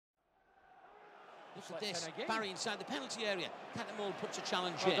Look at this, Barry inside the penalty area. Cattermole puts a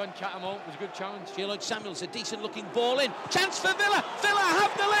challenge in. Well done, Cattermole. It was a good challenge. Lloyd-Samuels, a decent-looking ball in. Chance for Villa. Villa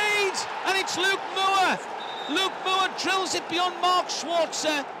have the lead, and it's Luke Moore. Luke Moore drills it beyond Mark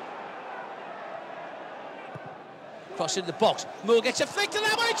Schwarzer. Cross in the box. Moore gets a flick to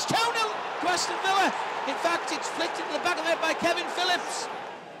that one. It's 2-0 to Aston Villa. In fact, it's flicked into the back of the net by Kevin Phillips.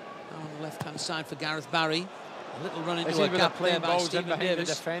 Now on the left-hand side for Gareth Barry. A little run into a gap there by Stephen Davis.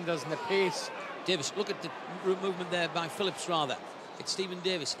 The defenders and the pace. Davis, look at the movement there by Phillips, rather. It's Stephen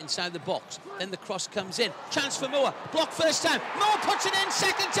Davis inside the box. Then the cross comes in. Chance for Moore. Block first time. Moore puts it in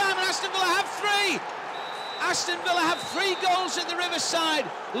second time, and Aston Villa have 3. Aston Villa have 3 goals at the Riverside.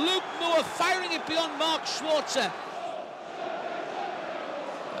 Luke Moore firing it beyond Mark Schwarzer.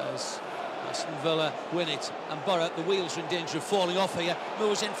 As Aston Villa win it, and Borough, the wheels are in danger of falling off here.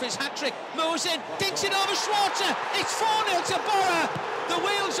 Moore's in for his hat-trick. Moore's in, dinks it over Schwarzer. It's 4-0 to Borough. The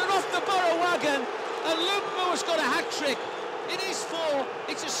wheels are off the Borough wagon, and Luke Moore's got a hat-trick. It is 4,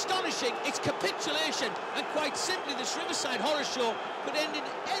 it's astonishing, it's capitulation, and quite simply this Riverside horror show could end in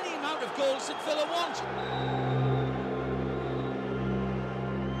any amount of goals that Villa want.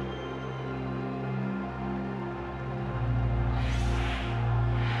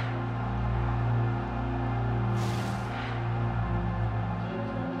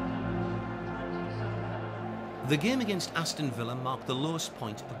 The game against Aston Villa marked the lowest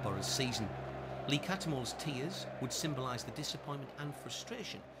point of Borough's season. Lee Cattermole's tears would symbolise the disappointment and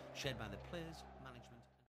frustration shared by the players